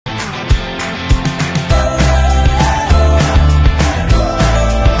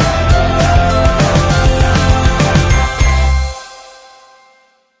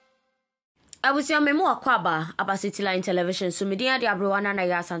was your memo aquaba about City Line Television, so media the abrowana na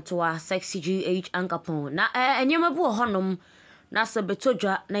yasantoa sexy GH ankapon. Na enyemabu honum na se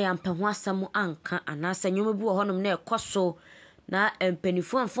betoja na yampeho asam anka anasa enyemabu honum na ekoso na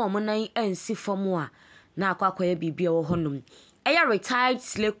empanifo anfo nan ensi fomo a na akwakoye bibia wo honum. Eya retired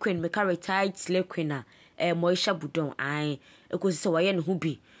slave queen, meka retired slave queen a Moesha budon ai ekosi se waye ne ho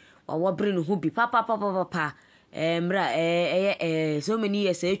bi. Wa wobre ne ho bi papa. So many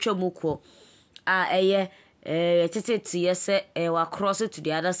years muko tete yes wa cross it to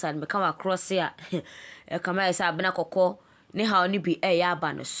the other side become across here kama esa abena kokko ne ha oni bi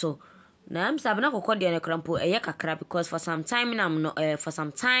aba no so na am sabena kokko de ne krampo kakra because for some time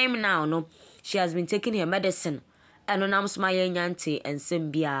now no she has been taking her medicine and on am smile nyante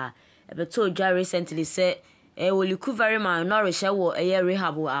ensem bia e told you recently say will you very malnourished wo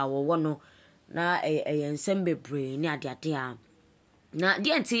rehab wo no na ensem bebre ni ade a na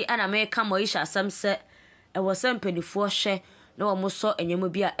dienti ana me ka Moesha asem se was sempenifo hwe na wo so enyemo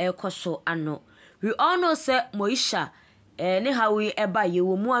bi a ekoso ano. We all know say Moesha ne how we eba ye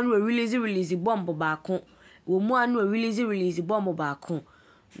wo mu anu release bomb baako wo mu anu release bomb baako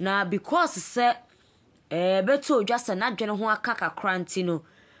na because say beto just na dwene ho aka kakranti no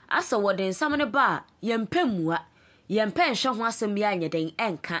asa wo den samne ba yempamua yempen hwe ho asem ya nyeden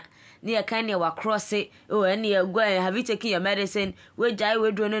enka near kind of cross it, and near go have you taken your medicine? We die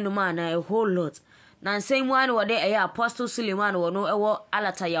we do no man a whole lot. Now, same one what they Apostle Suleiman or no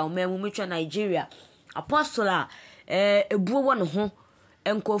alata ya mucho Nigeria. Apostola a boo one home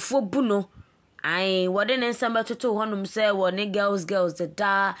and call for buno. I what then somebody to honum say what girls the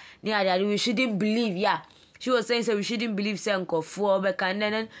da near that we shouldn't believe, yeah. She was saying so we shouldn't believe say uncle for back and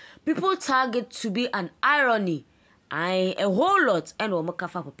then people target to be an irony. I a whole lot and wo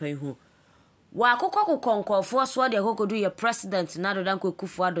makafa papa hu wa akokko konkofo so de akokodu ye president na do dan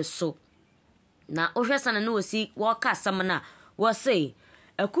Akuf Addo so na ohwesa na no si wo ka asam na wo say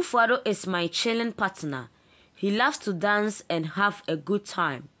Akuf Addo is my chilling partner. He loves to dance and have a good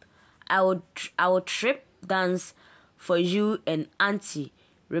time. I would trip dance for you and Auntie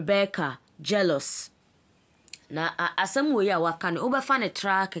Rebecca jealous na asam we ya waka no obefa ne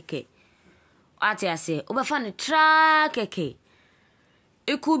tra keke ati ase obefane keke.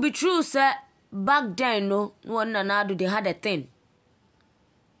 It could be true sir back then no one and Addo they had a thing.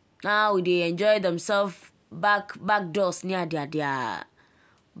 Now they enjoy themselves back doors near their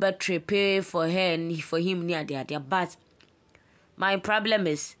battery pay for her and for him near their but my problem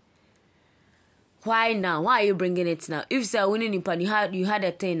is why now? Why are you bringing it now? If say winning in you had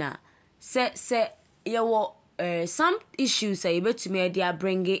a thing now say you were some issues say you bet me they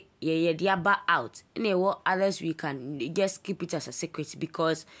bring it yeah out. Anyway, others we can just keep it as a secret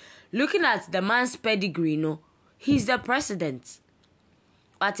because looking at the man's pedigree, no, he's the president.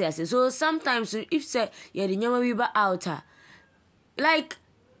 What I say? So sometimes if say yeah the nyama we out, like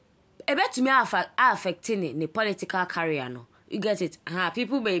I bet me affecting in the political career, no, you get it?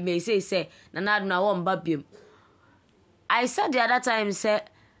 People may say na one babium. I said the other time say.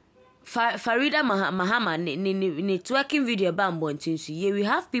 Farida Mahama networking video bambontinsu. We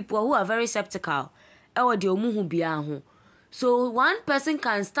have people who are very skeptical. So one person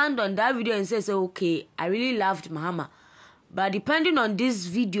can stand on that video and say, okay, I really loved Mahama. But depending on this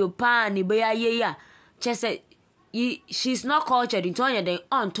video, she's not cultured into anything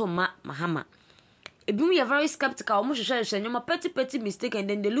onto Mahama. If you are very skeptical, almost a petty mistake, and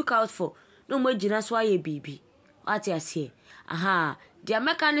then they look out for no more genus why baby. What I say? The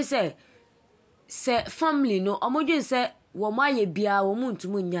American say family no omojo say wo maye bia wo muntu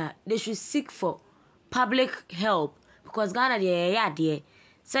munya they should seek for public help because Ghana dey ade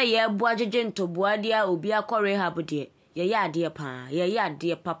say ye bo ajeje nto bo ade a obi akore rehab de ye ade pa ye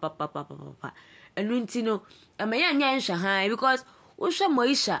ade papa enu nti no emenya nya nhwa han because wo hwe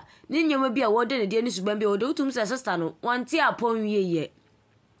Moesha ni nyoma bia wo de ne de ni suban bia wo de utum say sister no wanti apo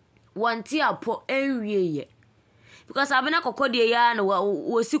enwie ye because abena kokode ya na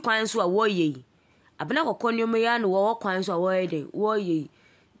wo si kwan so a wo ye abena kokonyo me ya na wo kwan so a wo ye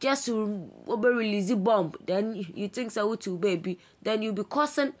just over release bomb then you think so to baby then you be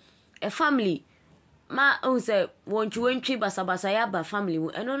causing a family ma say won't you basabasa ya ba family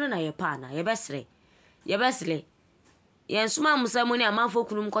eno no na ye pa na ye besre ye nsuma musamu ni amanfo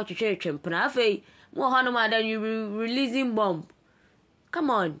kunum ko twetwe twempna afei mo hono ma then you releasing bomb. Come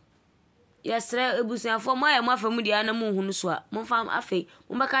on. Yes, ebusia for my mafamu dia na mu hunu so a mo fam afei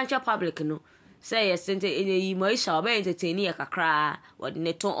mo beka ncha public no say yes ente yi Moesha obe entertain ya kakra wodi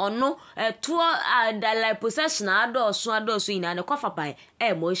ne to ono to da like possession Addo so ina ne kofa pai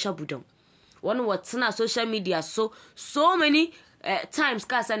Moesha budom one what na social media so many times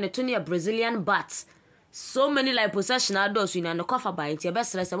ka say ne to ne Brazilian bat. So many like possession Addo so ina no kofa ba nti e be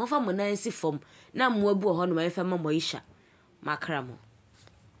sere se mo fa mo nansi fom na mo abu ho no ma fa ma Moesha makramo